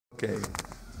Okay.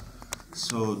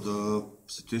 So the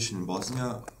situation in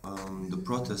Bosnia,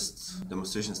 the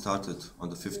demonstration started on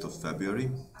the 5th of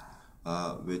February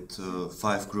with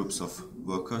 5 groups of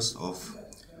workers of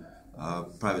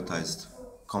privatized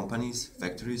companies,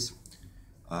 factories,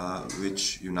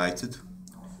 which united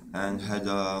and had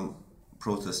a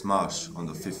protest march on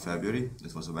the 5th February,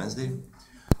 it was a Wednesday.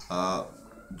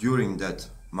 During that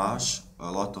march,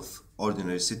 a lot of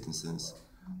ordinary citizens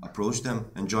approached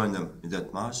them and joined them in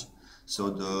that march. So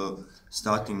the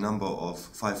starting number of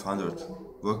 500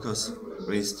 workers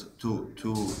raised to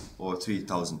 2,000 or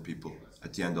 3,000 people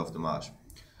at the end of the march.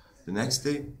 The next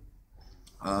day,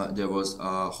 there was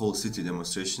a whole city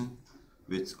demonstration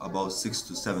with about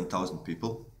 6,000 to 7,000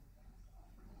 people,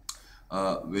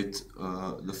 with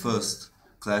the first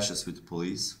clashes with the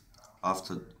police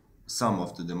after some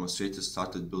of the demonstrators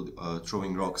started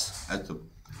throwing rocks at the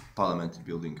parliament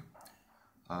building.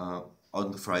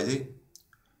 On the Friday,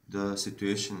 the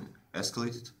situation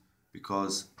escalated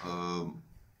because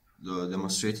the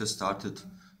demonstrators started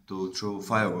to throw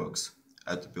fireworks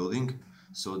at the building.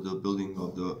 So the building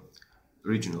of the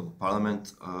regional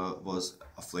parliament was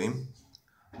aflame.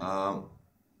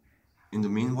 In the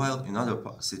meanwhile, in other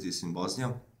cities in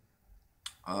Bosnia,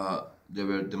 there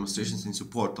were demonstrations in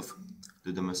support of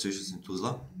the demonstrations in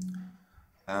Tuzla.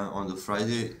 And on the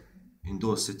Friday, in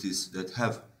those cities that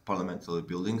have parliamentary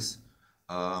buildings,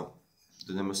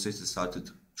 the demonstrators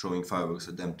started throwing fireworks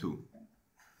at them too.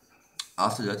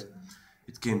 After that,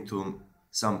 it came to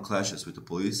some clashes with the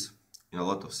police in a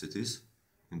lot of cities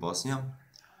in Bosnia.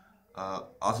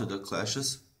 After the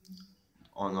clashes,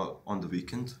 on the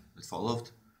weekend that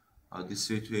followed, the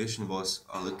situation was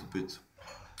a little bit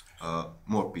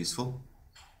more peaceful.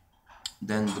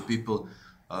 Then the people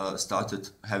started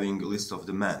having a list of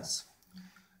demands,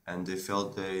 and they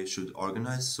felt they should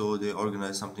organize, so they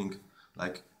organized something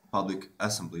like public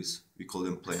assemblies, we call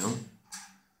them Pleum,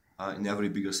 in every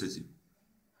bigger city.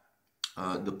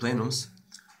 The plenums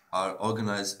are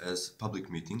organized as public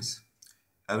meetings.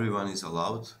 Everyone is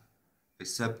allowed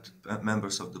except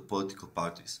members of the political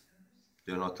parties.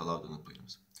 They are not allowed on the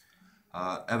plenums.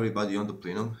 Everybody on the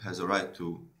plenum has a right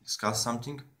to discuss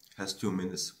something, has 2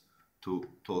 minutes to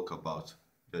talk about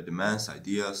their demands,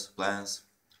 ideas, plans.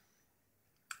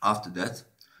 After that,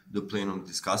 the plenum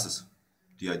discusses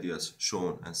the ideas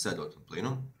shown and said at the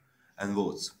plenum and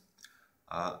votes.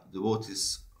 The vote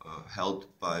is held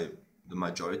by the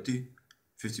majority,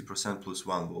 50% plus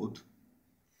 1 vote.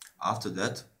 After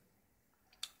that,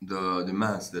 the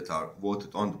demands that are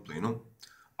voted on the plenum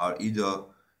are either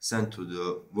sent to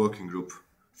the working group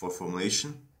for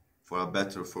formulation, for a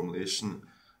better formulation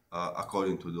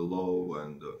according to the law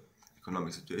and the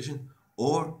economic situation,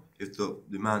 or if the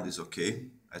demand is okay,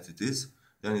 as it is,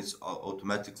 then it's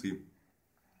automatically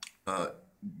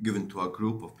given to a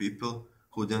group of people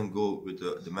who then go with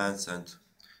the demands and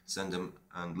send them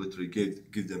and literally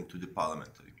give them to the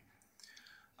parliamentary.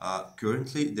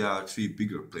 Currently, there are 3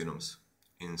 bigger plenums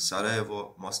in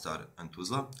Sarajevo, Mostar and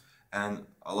Tuzla, and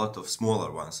a lot of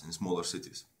smaller ones in smaller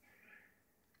cities.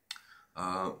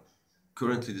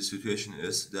 Currently, the situation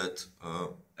is that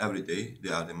every day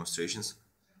there are demonstrations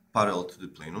parallel to the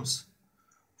plenums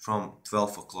from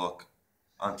 12 o'clock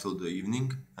until the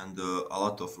evening, and a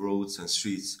lot of roads and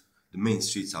streets, the main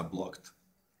streets, are blocked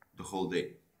the whole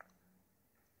day.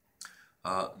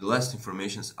 The last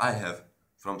informations I have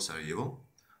from Sarajevo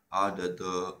are that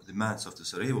the demands of the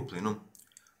Sarajevo plenum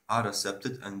are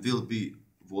accepted and will be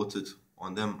voted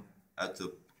on them at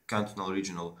the cantonal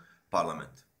regional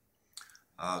parliament.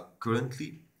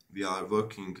 Currently, we are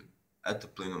working at the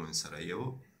plenum in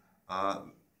Sarajevo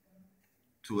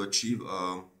to achieve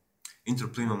an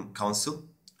interplenum council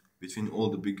between all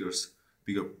the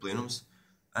bigger plenums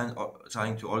and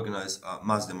trying to organize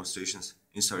mass demonstrations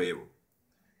in Sarajevo,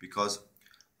 because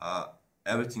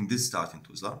everything did start in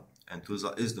Tuzla, and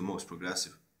Tuzla is the most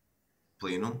progressive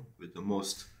plenum with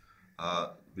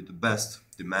the best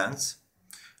demands.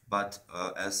 But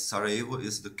as Sarajevo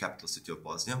is the capital city of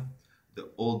Bosnia,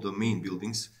 all the main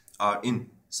buildings are in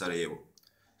Sarajevo,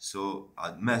 so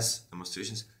mass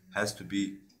demonstrations has to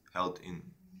be held in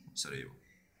Sarajevo.